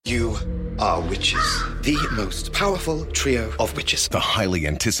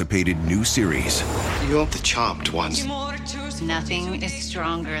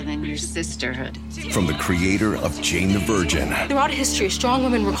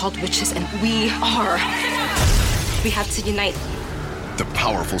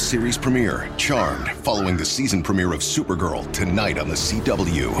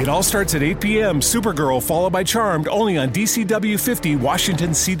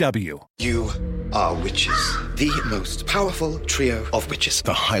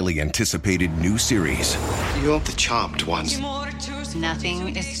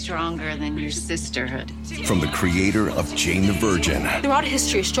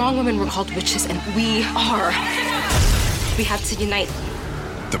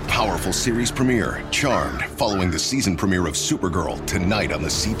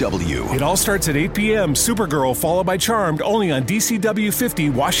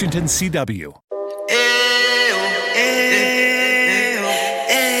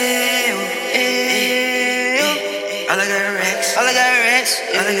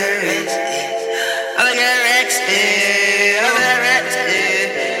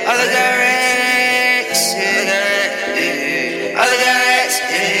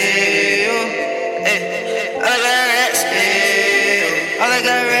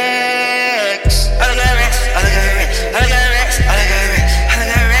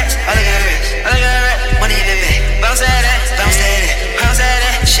got racks, all I got racks, all I got racks. Money in the bank, bounce that, bounce that, bounce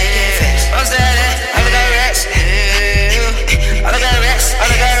that, shake it fast, bounce that, all I got racks. All I got racks, all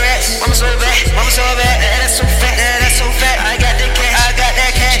I got racks. Mama so bad, that's so fat, that's so fat. I got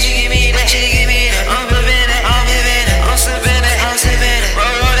that cash, she give me that, I'm living it, I'm sipping it,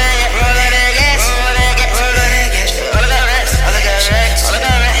 roll that gas, roll that gas. All I got racks, all I got racks, all I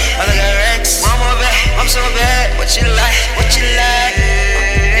got racks, all I got racks. Mama bad, I'm so bad, what you like, what you like?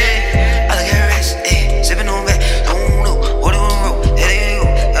 All I got racks, sipping on back, don't know what it won't roll, there they go.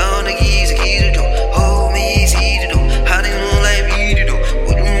 All the keys to do, hold me easy to do. How they don't like me to do,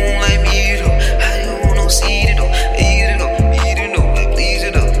 what they don't like me to do. How they don't no see to do, easy to do, please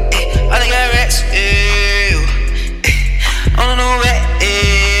to do. All I got racks, I don't know where,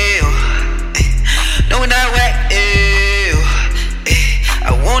 no we not whack,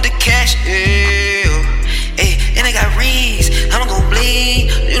 I want the cash, and I got rings, I'm gon' bleed.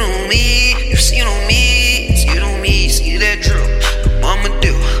 You know me, you see on me, see that drill. Mama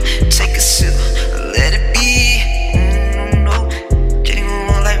do, take a sip, let it be. No, Jenny gon'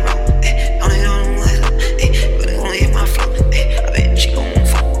 run like rope, only don't let her, but they gon' hit my flow. I bet she gon'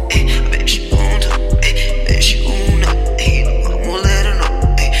 fall, I bet she gon' talk, bet she gon' know, I'ma let her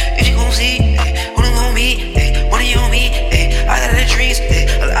know, if she gon' see, who they gon' meet, money on me, I got the dreams, a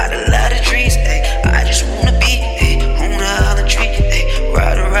lot of dreams, I just wanna be, on the island tree,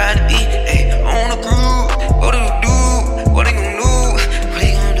 ride the beat, on the groove, what do you do, what they gon'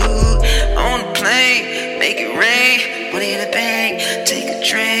 do, on the plane, make it rain, money in the bank, take a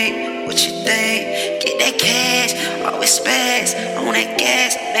drink, what you think, get that cash, always spaz, on that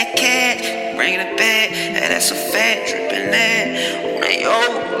gas, bringing it back, that's a fat, dripping that, on that yo,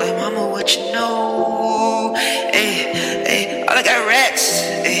 like mama, what you know, all I got racks,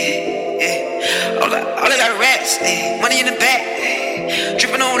 all I got racks, money in the back,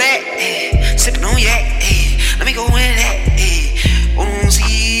 dripping on that, sipping on yak, let me go in that, won't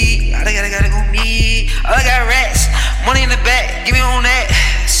see, all I gotta go me, all I got racks, money in the back, give me on that,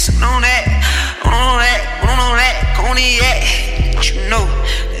 sipping on that, on that, cognac, you know,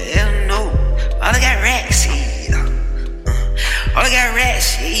 hell no, all I got racks, all I got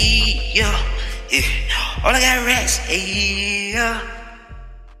racks, all I got racks,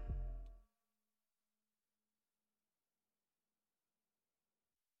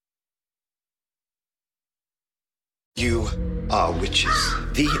 You are witches,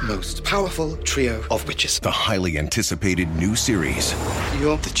 the most powerful trio of witches. The highly anticipated new series.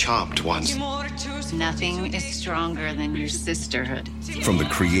 You're the charmed ones. Nothing is stronger than your sisterhood. From the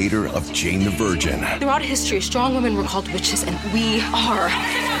creator of Jane the Virgin. Throughout history, strong women were called witches, and we are.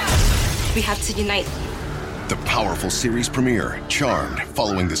 We have to unite. The powerful series premiere, Charmed,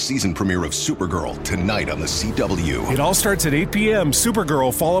 following the season premiere of Supergirl tonight on the CW. It all starts at 8 p.m.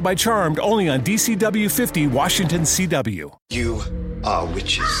 Supergirl, followed by Charmed, only on DCW 50, Washington, CW. You are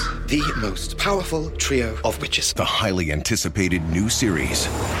witches, the most powerful trio of witches. The highly anticipated new series.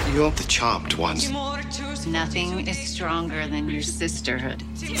 You're the charmed ones. Nothing is stronger than your sisterhood.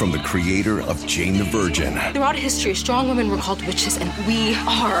 From the creator of Jane the Virgin. Throughout history, strong women were called witches, and we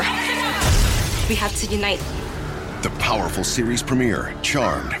are. We have to unite. The powerful series premiere,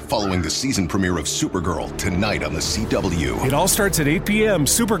 Charmed, following the season premiere of Supergirl tonight on the CW. It all starts at 8 p.m.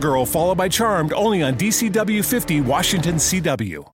 Supergirl, followed by Charmed, only on DCW 50 Washington CW.